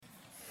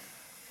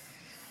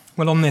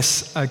Well, on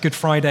this Good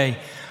Friday,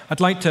 I'd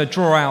like to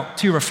draw out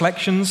two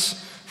reflections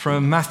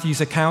from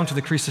Matthew's account of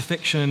the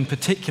crucifixion, in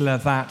particular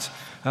that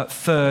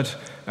third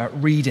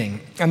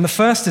reading. And the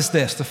first is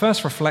this. The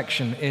first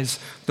reflection is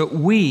that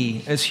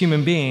we, as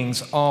human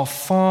beings, are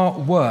far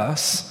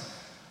worse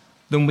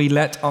than we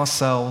let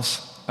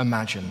ourselves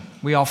imagine.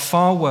 We are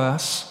far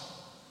worse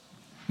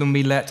than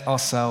we let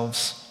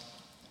ourselves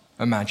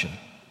imagine.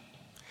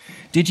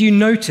 Did you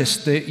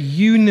notice the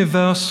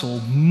universal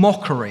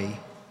mockery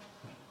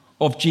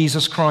of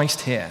Jesus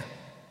Christ here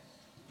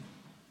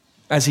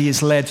as he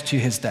is led to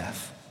his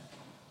death?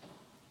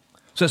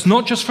 So it's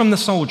not just from the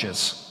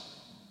soldiers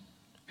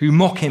who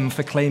mock him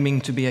for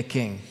claiming to be a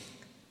king.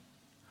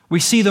 We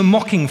see the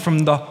mocking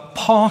from the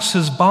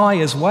passers-by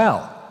as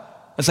well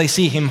as they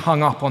see him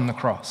hung up on the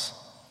cross.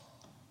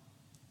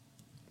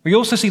 We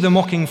also see the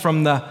mocking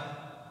from the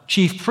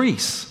chief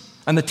priests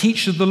and the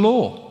teachers of the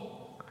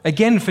law,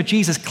 again for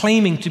Jesus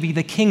claiming to be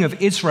the king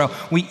of Israel.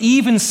 We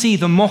even see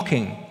the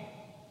mocking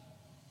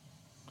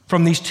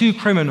from these two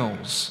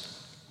criminals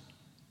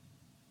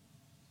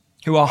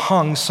who are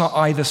hung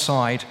either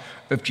side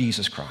of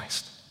Jesus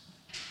Christ.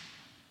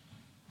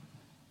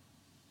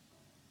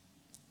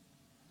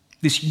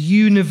 This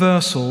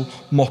universal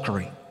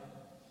mockery,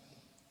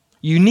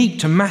 unique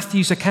to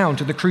Matthew's account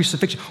of the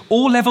crucifixion.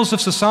 All levels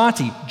of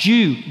society,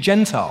 Jew,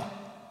 Gentile,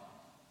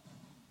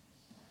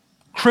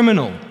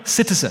 criminal,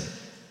 citizen,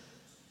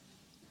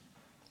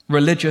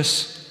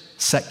 religious,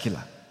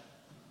 secular.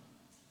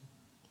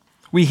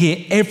 We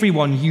hear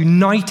everyone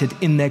united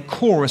in their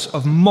chorus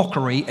of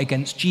mockery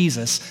against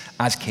Jesus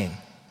as king.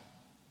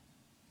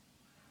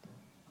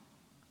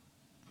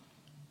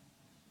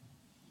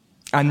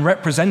 And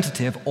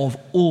representative of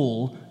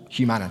all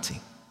humanity.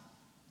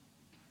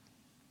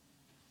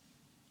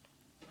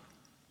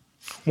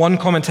 One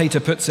commentator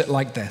puts it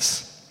like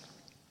this: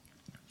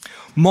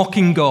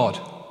 mocking God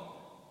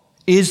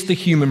is the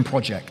human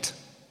project.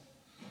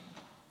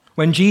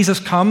 When Jesus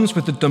comes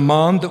with the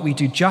demand that we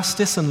do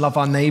justice and love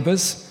our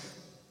neighbors,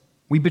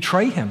 we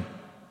betray him,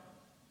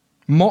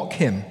 mock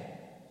him,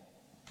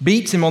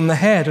 beat him on the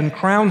head and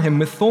crown him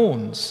with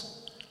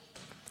thorns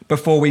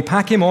before we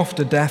pack him off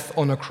to death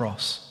on a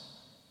cross.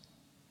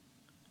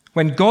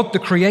 When God, the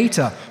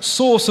Creator,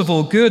 source of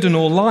all good and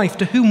all life,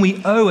 to whom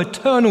we owe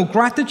eternal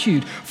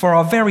gratitude for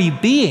our very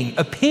being,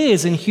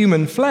 appears in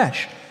human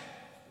flesh,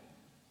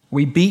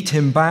 we beat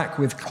him back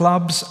with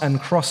clubs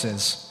and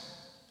crosses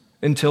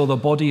until the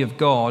body of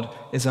God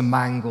is a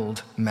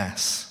mangled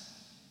mess.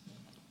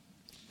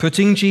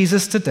 Putting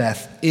Jesus to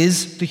death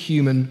is the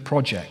human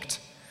project.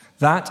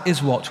 That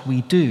is what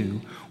we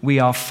do. We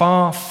are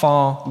far,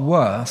 far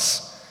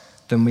worse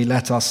than we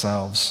let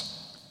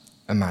ourselves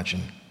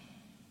imagine.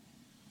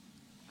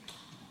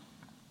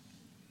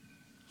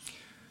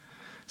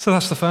 So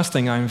that's the first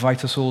thing I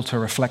invite us all to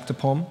reflect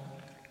upon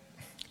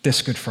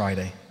this Good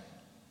Friday.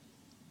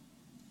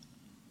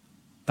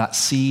 That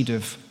seed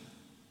of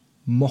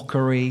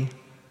mockery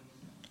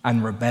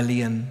and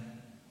rebellion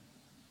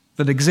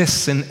that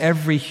exists in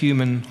every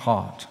human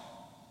heart,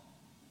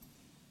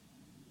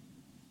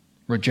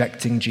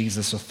 rejecting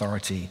Jesus'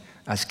 authority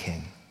as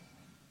king.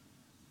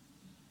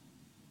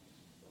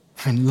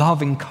 And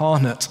love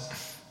incarnate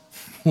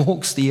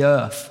walks the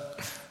earth.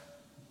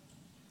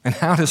 And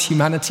how does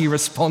humanity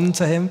respond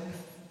to him?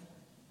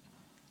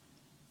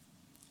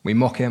 We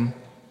mock him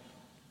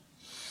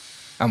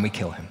and we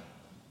kill him.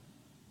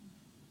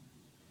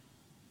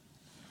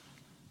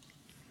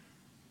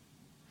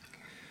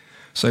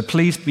 So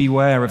please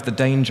beware of the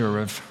danger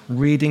of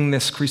reading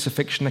this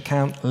crucifixion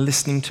account,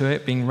 listening to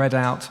it being read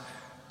out,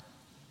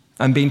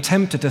 and being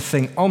tempted to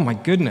think, oh my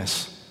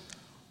goodness,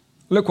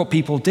 look what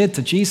people did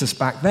to Jesus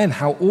back then,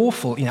 how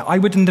awful. I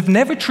wouldn't have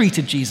never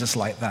treated Jesus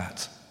like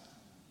that.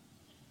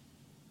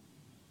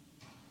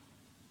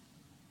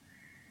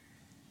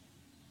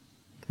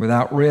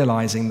 Without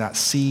realizing that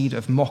seed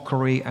of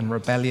mockery and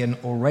rebellion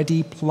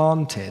already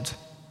planted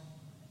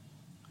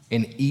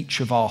in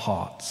each of our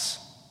hearts.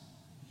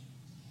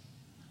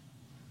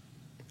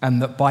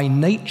 And that by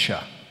nature,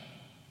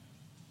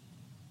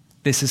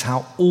 this is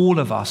how all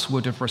of us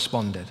would have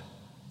responded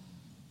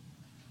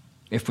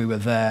if we were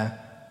there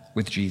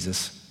with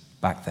Jesus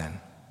back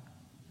then.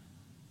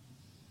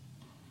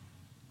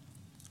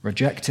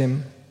 Reject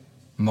him,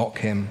 mock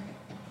him,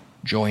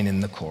 join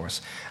in the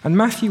chorus. And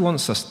Matthew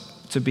wants us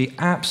to be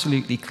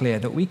absolutely clear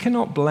that we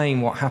cannot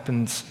blame what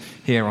happens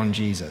here on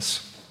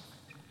Jesus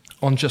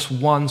on just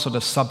one sort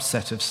of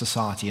subset of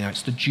society.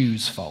 It's the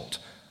Jews' fault.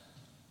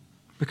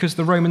 Because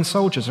the Roman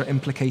soldiers are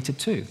implicated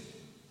too.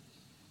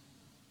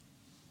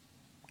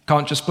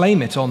 Can't just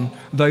blame it on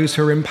those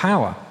who are in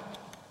power.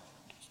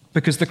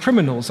 Because the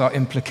criminals are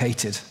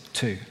implicated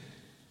too.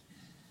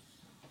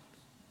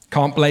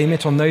 Can't blame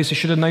it on those who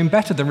should have known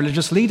better, the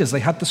religious leaders. They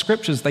had the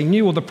scriptures, they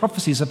knew all the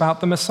prophecies about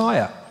the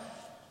Messiah.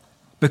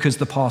 Because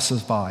the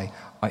passers-by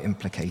are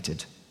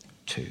implicated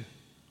too.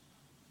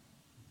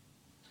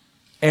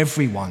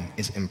 Everyone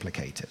is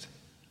implicated.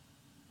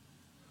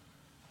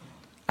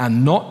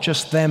 And not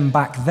just them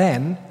back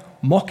then,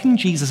 mocking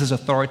Jesus'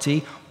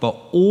 authority, but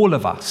all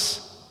of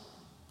us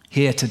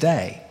here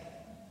today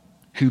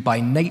who by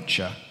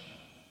nature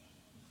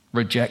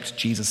reject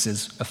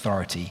Jesus'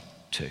 authority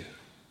too.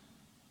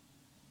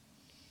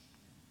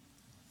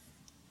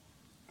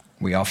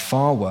 We are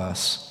far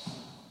worse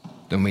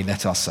than we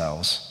let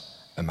ourselves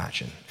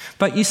imagine.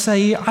 But you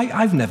say,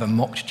 I've never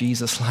mocked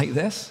Jesus like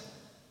this.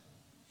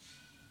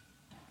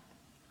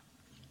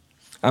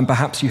 And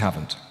perhaps you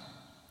haven't.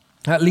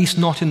 At least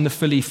not in the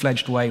fully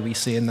fledged way we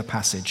see in the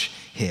passage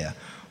here.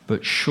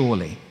 But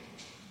surely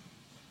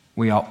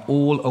we are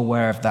all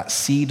aware of that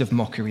seed of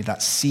mockery,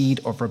 that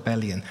seed of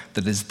rebellion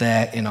that is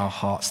there in our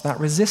hearts, that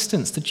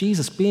resistance to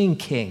Jesus being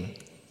king.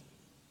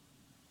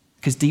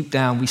 Because deep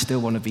down, we still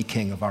want to be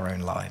king of our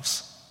own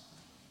lives.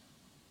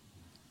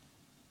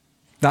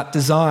 That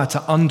desire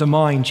to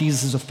undermine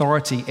Jesus'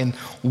 authority in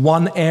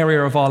one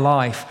area of our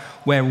life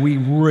where we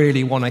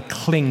really want to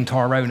cling to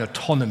our own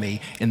autonomy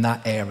in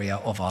that area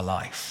of our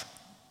life.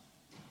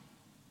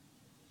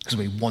 Because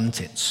we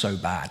want it so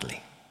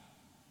badly.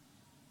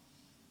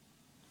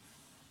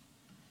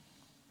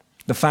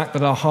 The fact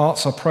that our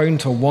hearts are prone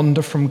to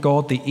wander from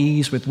God, the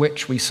ease with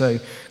which we so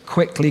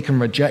quickly can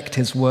reject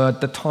his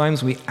word, the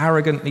times we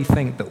arrogantly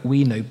think that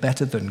we know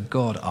better than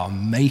God, our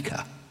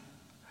maker.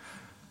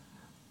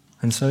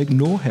 And so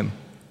ignore him.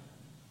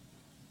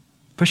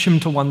 Push him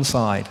to one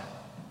side.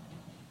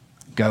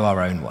 Go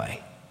our own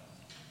way.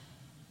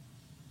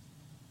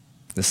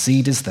 The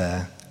seed is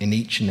there in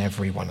each and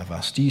every one of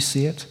us. Do you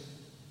see it?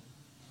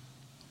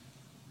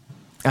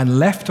 And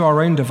left to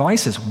our own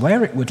devices,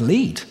 where it would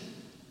lead.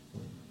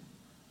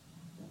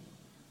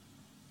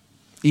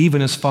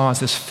 Even as far as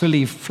this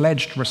fully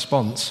fledged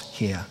response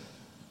here.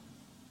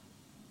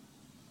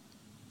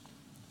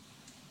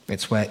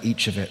 It's where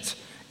each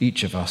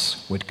of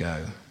us would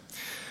go.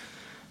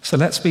 So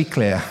let's be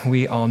clear,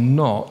 we are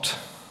not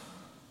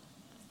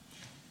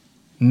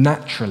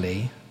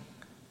naturally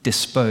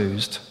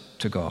disposed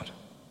to God,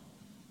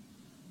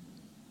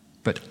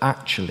 but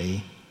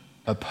actually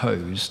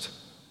opposed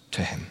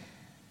to him.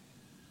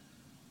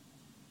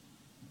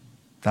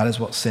 That is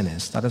what sin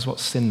is. That is what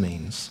sin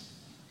means.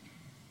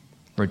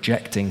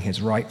 Rejecting his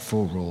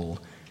rightful rule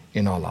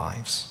in our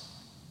lives.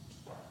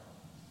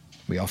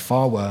 We are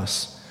far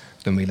worse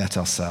than we let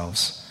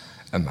ourselves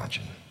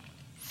imagine.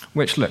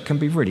 Which, look, can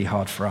be really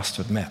hard for us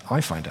to admit. I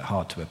find it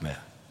hard to admit.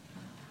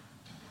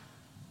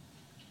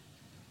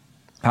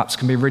 Perhaps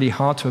can be really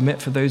hard to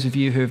admit for those of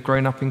you who have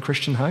grown up in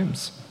Christian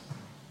homes.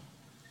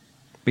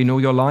 Been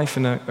all your life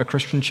in a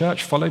Christian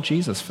church, followed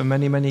Jesus for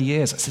many, many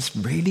years. Is this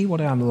really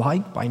what I'm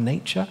like by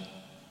nature?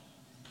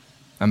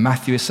 And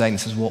Matthew is saying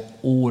this is what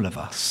all of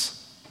us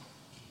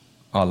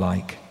are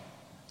like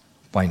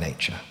by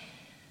nature.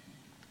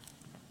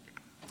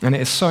 And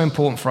it is so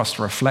important for us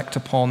to reflect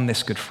upon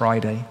this Good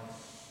Friday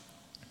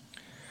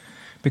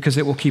because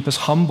it will keep us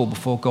humble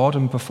before God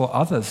and before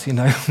others. You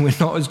know, we're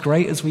not as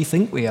great as we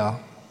think we are.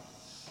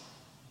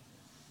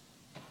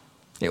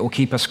 It will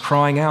keep us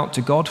crying out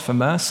to God for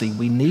mercy.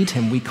 We need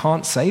him. We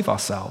can't save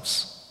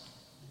ourselves.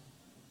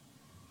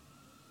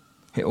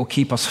 It will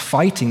keep us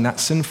fighting that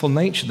sinful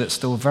nature that's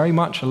still very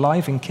much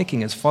alive and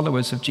kicking as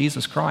followers of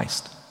Jesus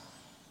Christ.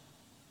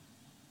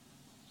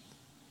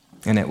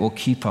 And it will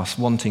keep us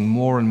wanting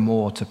more and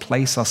more to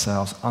place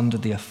ourselves under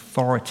the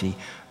authority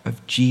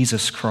of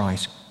Jesus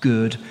Christ's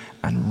good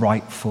and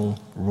rightful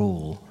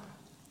rule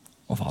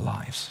of our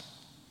lives.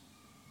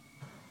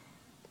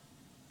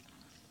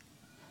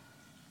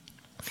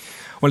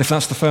 Well, if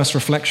that's the first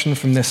reflection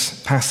from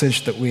this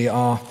passage, that we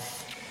are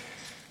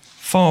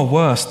far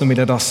worse than we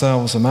let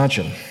ourselves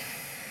imagine,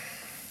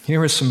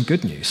 here is some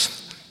good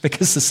news.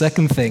 Because the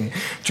second thing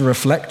to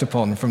reflect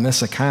upon from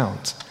this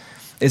account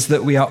is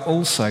that we are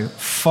also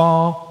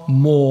far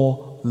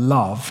more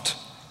loved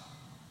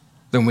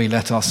than we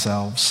let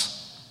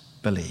ourselves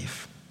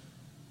believe.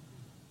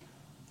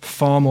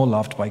 Far more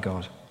loved by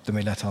God than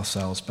we let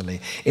ourselves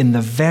believe. In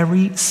the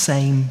very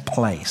same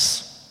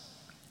place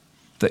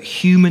that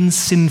human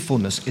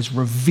sinfulness is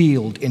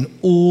revealed in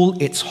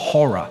all its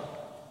horror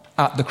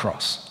at the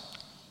cross,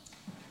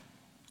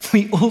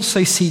 we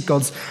also see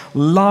God's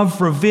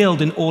love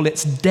revealed in all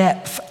its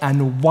depth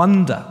and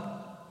wonder.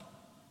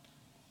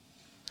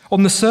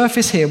 On the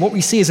surface here, what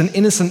we see is an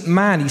innocent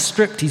man. He's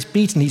stripped, he's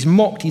beaten, he's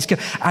mocked, he's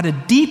killed. At a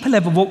deeper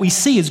level, what we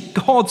see is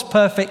God's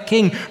perfect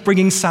King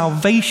bringing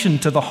salvation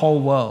to the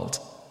whole world.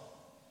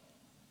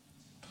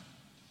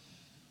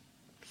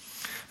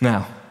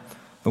 Now,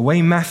 the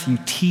way Matthew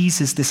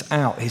teases this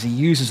out is he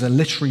uses a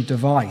literary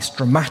device,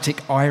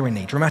 dramatic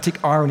irony.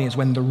 Dramatic irony is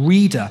when the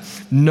reader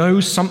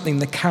knows something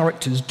the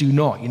characters do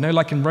not. You know,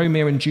 like in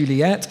Romeo and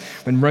Juliet,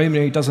 when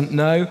Romeo doesn't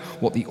know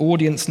what the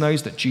audience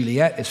knows, that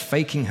Juliet is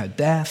faking her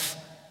death.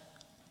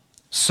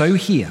 So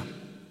here,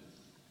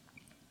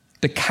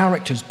 the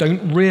characters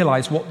don't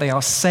realize what they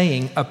are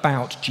saying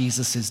about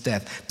Jesus'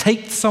 death.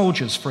 Take the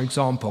soldiers, for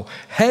example.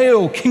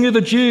 Hail, King of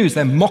the Jews.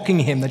 They're mocking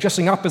him. They're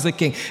dressing up as a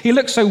king. He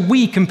looks so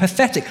weak and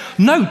pathetic.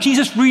 No,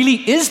 Jesus really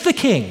is the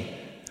king.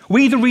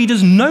 We, the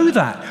readers, know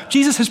that.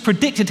 Jesus has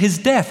predicted his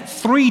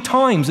death 3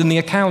 times in the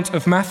account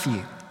of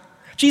Matthew.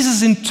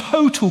 Jesus is in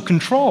total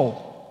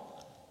control.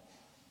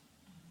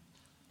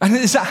 And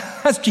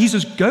as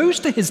Jesus goes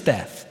to his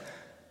death,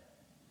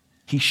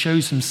 he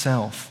shows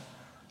himself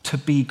to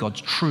be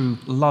God's true,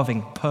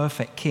 loving,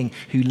 perfect king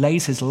who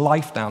lays his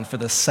life down for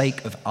the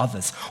sake of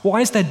others.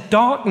 Why is there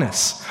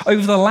darkness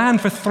over the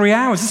land for 3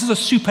 hours? This is a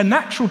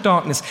supernatural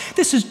darkness.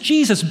 This is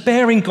Jesus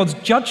bearing God's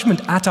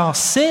judgment at our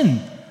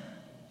sin.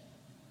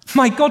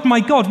 My God,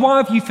 why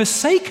have you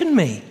forsaken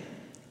me?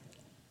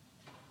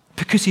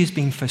 Because he has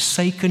been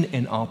forsaken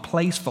in our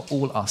place for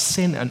all our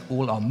sin and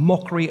all our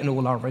mockery and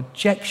all our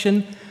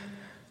rejection.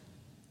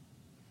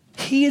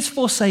 He is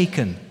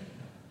forsaken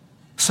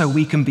so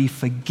we can be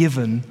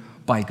forgiven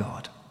by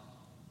God.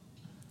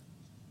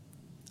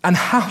 And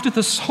how do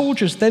the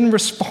soldiers then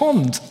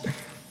respond?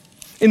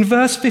 In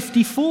verse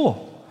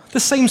 54, the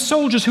same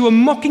soldiers who were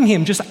mocking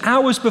him just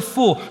hours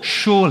before,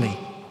 surely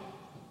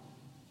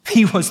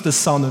he was the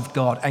Son of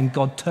God, and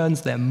God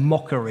turns their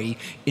mockery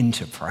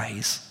into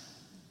praise.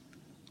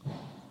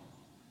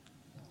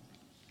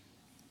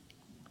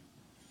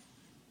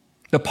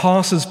 The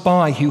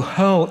passers-by who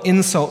hurl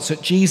insults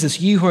at Jesus,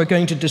 you who are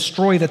going to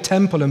destroy the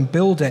temple and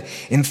build it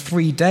in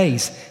 3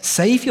 days,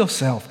 save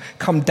yourself,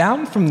 come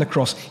down from the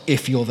cross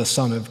if you're the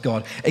Son of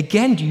God.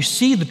 Again, do you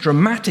see the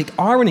dramatic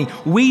irony?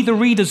 We, the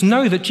readers,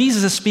 know that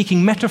Jesus is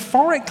speaking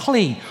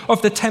metaphorically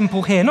of the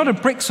temple here, not a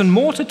bricks and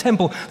mortar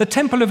temple, the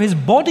temple of his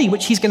body,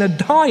 which he's going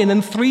to die and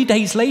then 3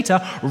 days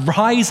later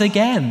rise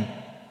again.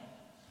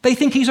 They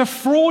think he's a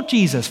fraud,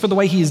 Jesus, for the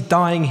way he is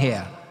dying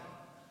here.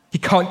 He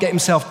can't get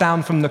himself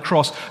down from the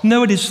cross.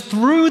 No, it is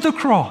through the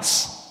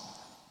cross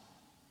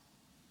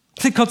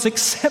that God's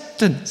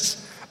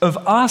acceptance of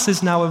us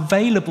is now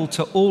available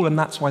to all, and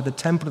that's why the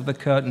temple of the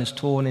curtain is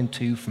torn in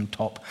two from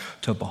top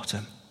to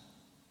bottom.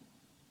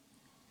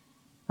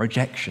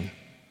 Rejection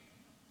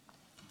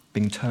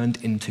being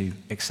turned into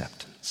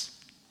acceptance.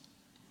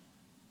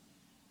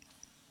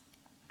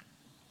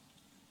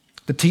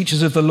 The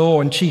teachers of the law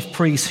and chief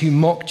priests who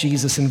mock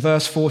Jesus in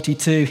verse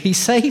 42, he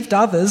saved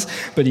others,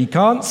 but he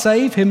can't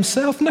save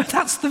himself. No,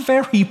 that's the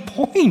very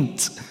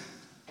point.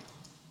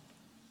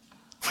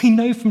 We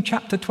know from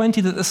chapter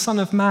 20 that the Son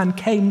of Man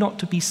came not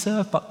to be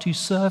served, but to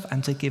serve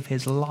and to give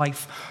his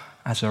life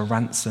as a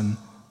ransom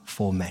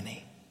for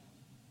many.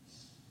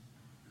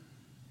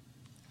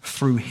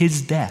 Through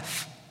his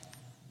death,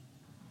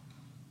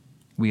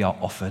 we are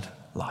offered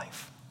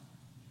life.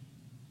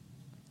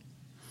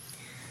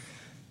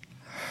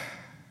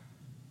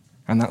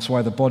 And that's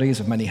why the bodies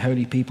of many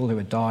holy people who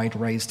had died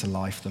raised to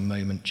life the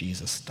moment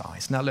Jesus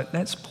dies. Now, look,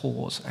 let's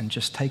pause and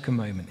just take a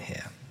moment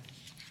here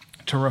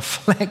to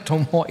reflect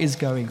on what is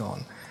going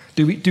on.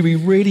 Do we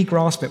really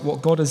grasp it,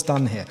 what God has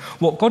done here?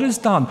 What God has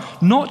done,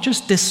 not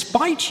just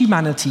despite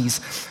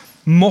humanity's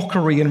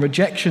mockery and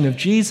rejection of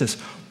Jesus,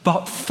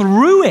 but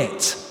through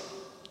it.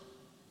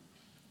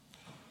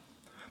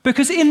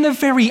 Because in the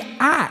very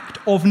act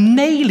of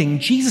nailing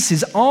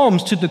Jesus'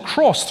 arms to the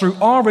cross through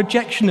our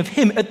rejection of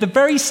him, at the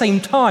very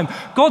same time,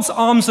 God's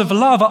arms of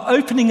love are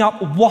opening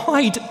up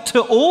wide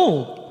to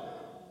all.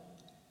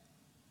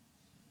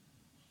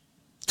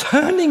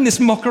 Turning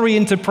this mockery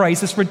into praise,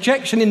 this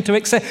rejection into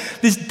acceptance,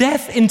 this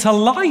death into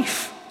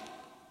life.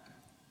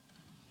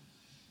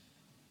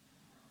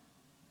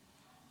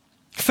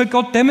 For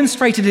God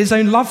demonstrated his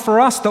own love for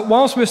us, that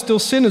whilst we were still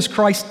sinners,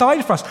 Christ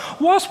died for us.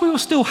 Whilst we were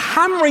still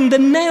hammering the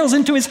nails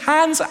into his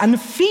hands and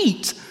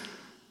feet,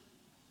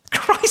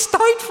 Christ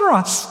died for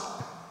us.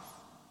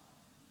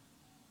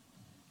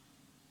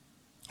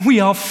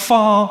 We are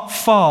far,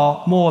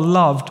 far more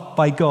loved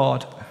by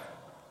God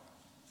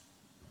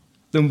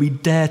than we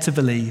dare to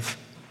believe.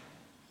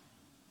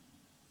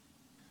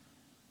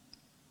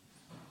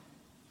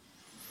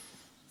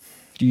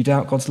 Do you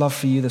doubt God's love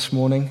for you this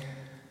morning?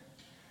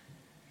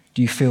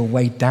 Do you feel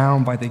weighed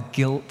down by the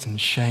guilt and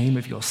shame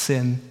of your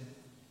sin?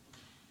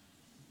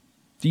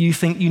 Do you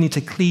think you need to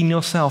clean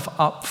yourself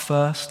up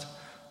first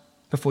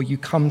before you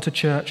come to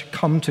church,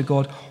 come to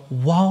God?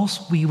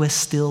 Whilst we were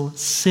still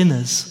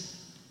sinners,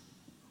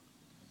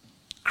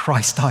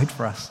 Christ died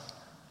for us.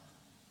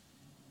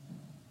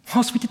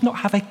 Whilst we did not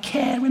have a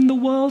care in the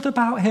world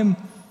about him,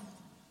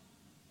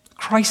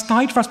 Christ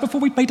died for us.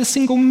 Before we'd made a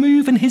single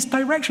move in his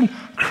direction,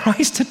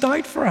 Christ had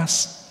died for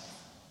us.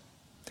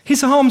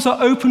 His arms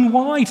are open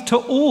wide to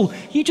all.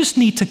 You just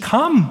need to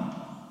come.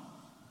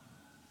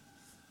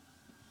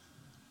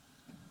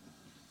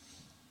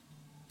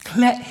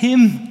 Let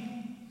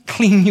him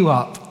clean you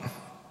up.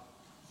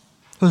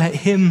 Let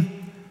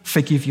him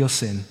forgive your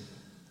sin.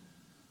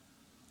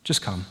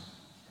 Just come.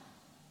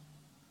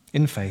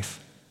 In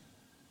faith,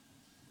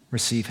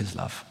 receive his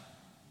love.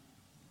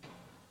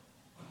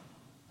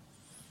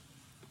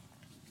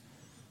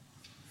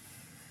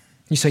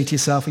 You say to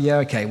yourself, yeah,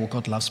 okay, well,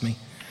 God loves me.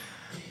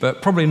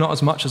 But probably not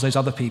as much as those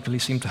other people who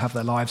seem to have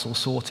their lives all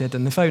sorted.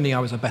 And if only I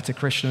was a better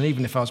Christian, and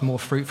even if I was more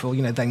fruitful,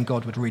 then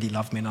God would really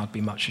love me and I'd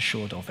be much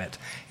assured of it.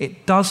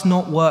 It does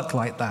not work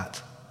like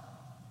that.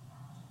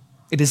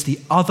 It is the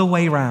other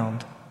way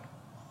round.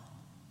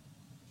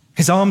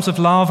 His arms of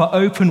love are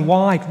open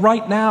wide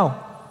right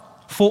now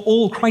for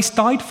all. Christ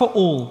died for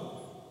all.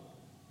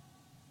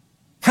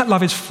 That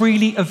love is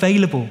freely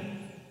available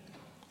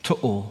to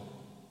all.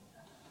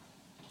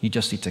 You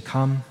just need to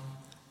come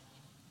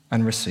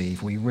and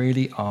receive. We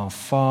really are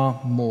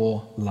far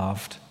more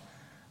loved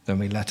than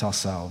we let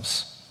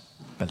ourselves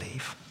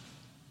believe.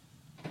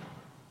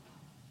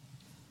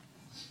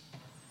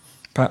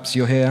 Perhaps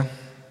you're here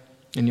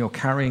and you're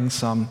carrying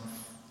some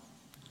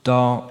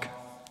dark,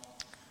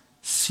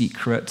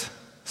 secret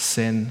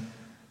sin.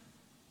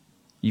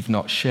 You've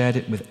not shared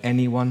it with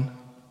anyone.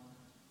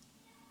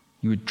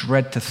 You would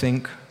dread to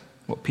think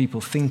what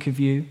people think of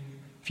you.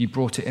 If you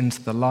brought it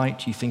into the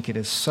light, you think it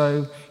is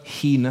so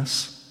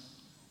heinous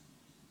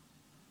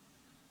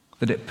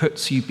that it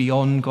puts you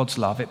beyond God's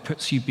love. It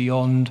puts you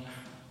beyond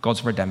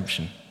God's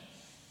redemption.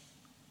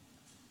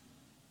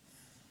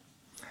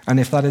 And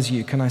if that is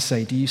you, can I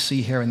say, do you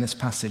see here in this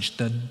passage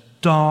the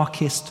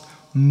darkest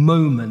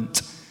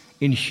moment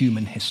in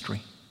human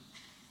history?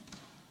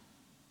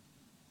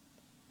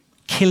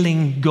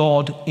 Killing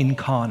God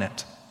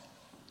incarnate.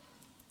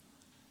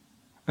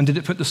 And did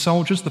it put the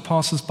soldiers, the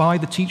passers-by,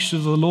 the teachers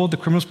of the law, the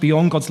criminals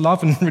beyond God's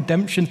love and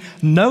redemption?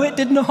 No, it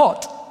did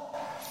not.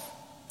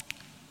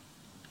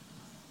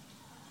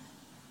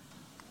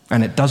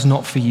 And it does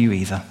not for you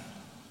either.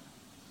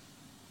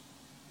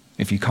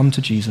 If you come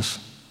to Jesus,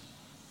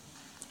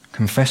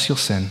 confess your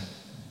sin,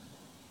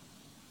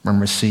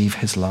 and receive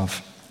his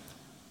love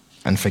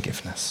and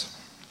forgiveness.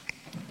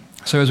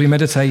 So as we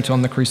meditate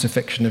on the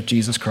crucifixion of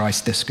Jesus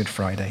Christ this Good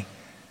Friday,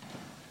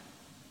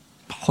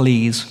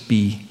 please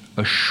be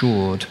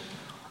assured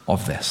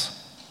of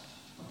this: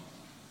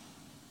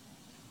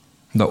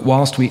 that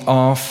whilst we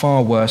are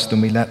far worse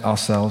than we let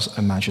ourselves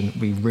imagine,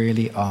 we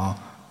really are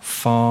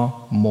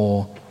far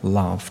more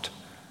loved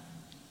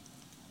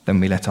than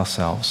we let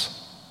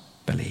ourselves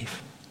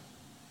believe.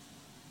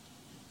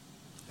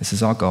 This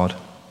is our God.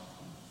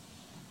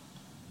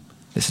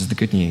 This is the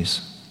good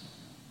news.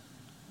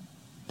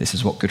 This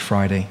is what Good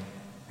Friday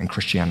and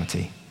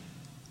Christianity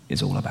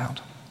is all about.